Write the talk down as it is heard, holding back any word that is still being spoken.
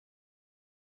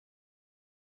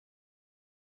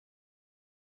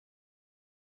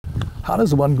How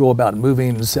does one go about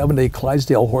moving 70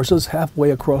 Clydesdale horses halfway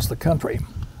across the country?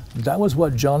 That was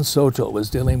what John Soto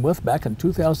was dealing with back in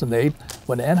 2008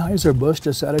 when Anheuser-Busch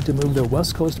decided to move their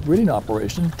West Coast breeding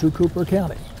operation to Cooper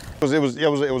County.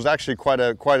 It was actually quite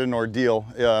an ordeal.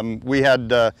 We had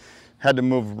to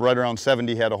move right around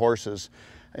 70 head of horses.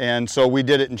 And so we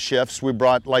did it in shifts. We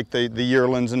brought like the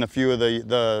yearlings, and a few of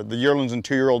the yearlings and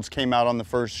 2-year-olds came out on the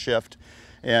first shift.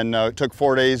 And it took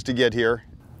 4 days to get here.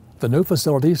 The new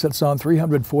facility sits on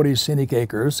 340 scenic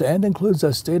acres and includes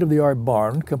a state-of-the-art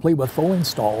barn complete with foaling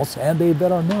stalls and a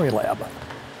veterinary lab.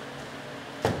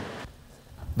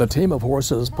 The team of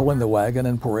horses pulling the wagon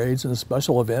in parades and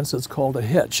special events is called a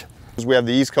hitch. We have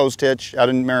the East Coast hitch out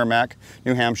in Merrimack,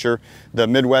 New Hampshire, the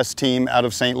Midwest team out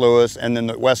of St. Louis, and then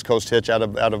the West Coast hitch out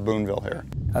of Boonville here.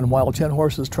 And while 10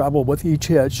 horses travel with each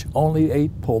hitch, only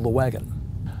 8 pull the wagon.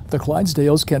 The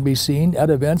Clydesdales can be seen at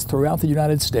events throughout the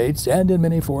United States and in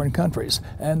many foreign countries,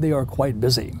 and they are quite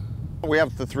busy. We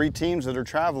have the 3 teams that are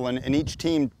traveling, and each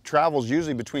team travels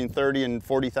usually between 30 and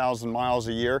 40,000 miles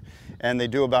a year, and they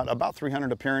do about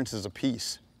 300 appearances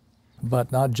apiece.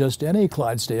 But not just any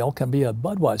Clydesdale can be a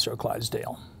Budweiser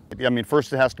Clydesdale. I mean,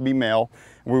 first it has to be male.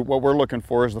 What we're looking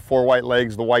for is the 4 white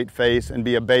legs, the white face, and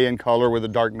be a bay in color with a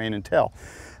dark mane and tail.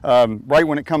 Right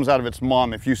when it comes out of its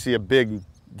mom, if you see a big,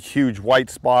 huge white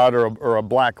spot or a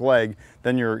black leg,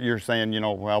 then you're saying, you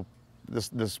know, well,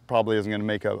 this probably isn't going to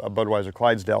make a Budweiser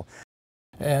Clydesdale.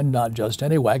 And not just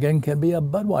any wagon can be a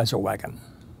Budweiser wagon.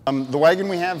 The wagon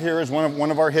we have here is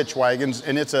one of our hitch wagons,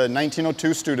 and it's a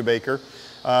 1902 Studebaker.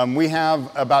 We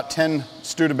have about 10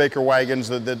 Studebaker wagons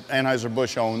that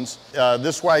Anheuser-Busch owns.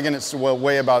 This wagon will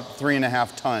weigh about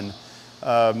 3.5 ton.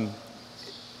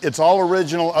 It's all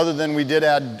original, other than we did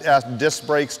add disc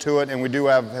brakes to it, and we do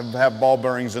have ball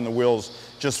bearings in the wheels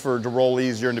just to roll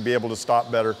easier and to be able to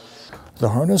stop better. The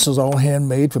harness is all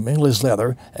handmade from English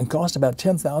leather and cost about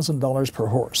 $10,000 per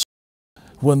horse.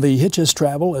 When the hitches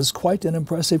travel, is quite an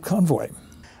impressive convoy.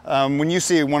 When you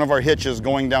see one of our hitches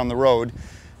going down the road,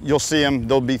 you'll see them.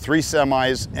 There'll be 3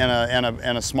 semis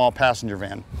and a small passenger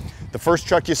van. The first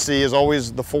truck you see is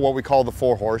always what we call the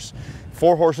 4-horse.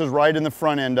 4 horses right in the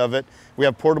front end of it. We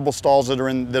have portable stalls that are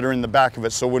in the back of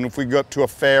it. So if we go up to a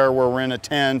fair where we're in a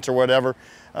tent or whatever,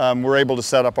 we're able to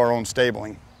set up our own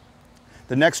stabling.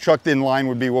 The next truck in line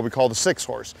would be what we call the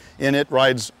 6-horse. In it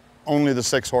rides only the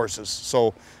 6 horses.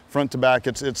 So front to back,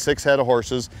 it's 6 head of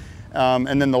horses.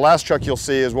 And then the last truck you'll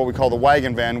see is what we call the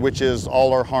wagon van, which is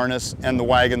all our harness and the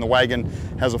wagon. The wagon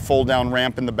has a fold-down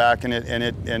ramp in the back, and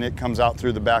it comes out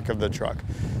through the back of the truck.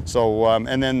 So,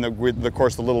 and then of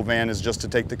course the little van is just to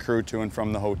take the crew to and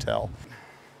from the hotel.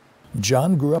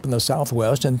 John grew up in the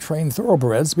Southwest and trained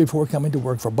thoroughbreds before coming to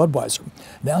work for Budweiser.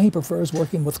 Now he prefers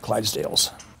working with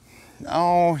Clydesdales.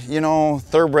 Oh, you know,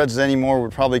 thoroughbreds anymore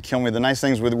would probably kill me. The nice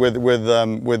things with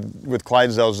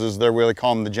Clydesdales is they really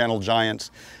call them the gentle giants,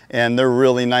 and they're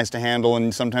really nice to handle.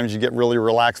 And sometimes you get really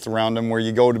relaxed around them, where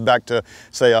you go back to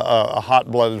say a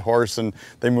hot-blooded horse, and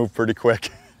they move pretty quick.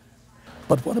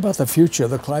 But what about the future of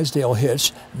the Clydesdale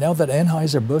hitch now that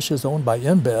Anheuser-Busch is owned by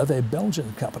InBev, a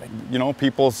Belgian company? You know,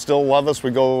 people still love us. We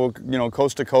go, you know,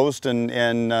 coast to coast, and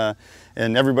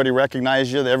everybody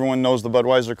recognizes you. Everyone knows the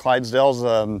Budweiser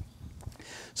Clydesdales.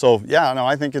 So yeah, no,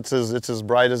 I think it's as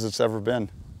bright as it's ever been.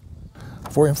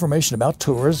 For information about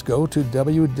tours, go to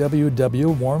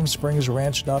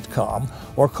www.warmspringsranch.com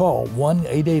or call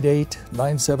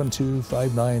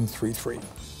 1-888-972-5933.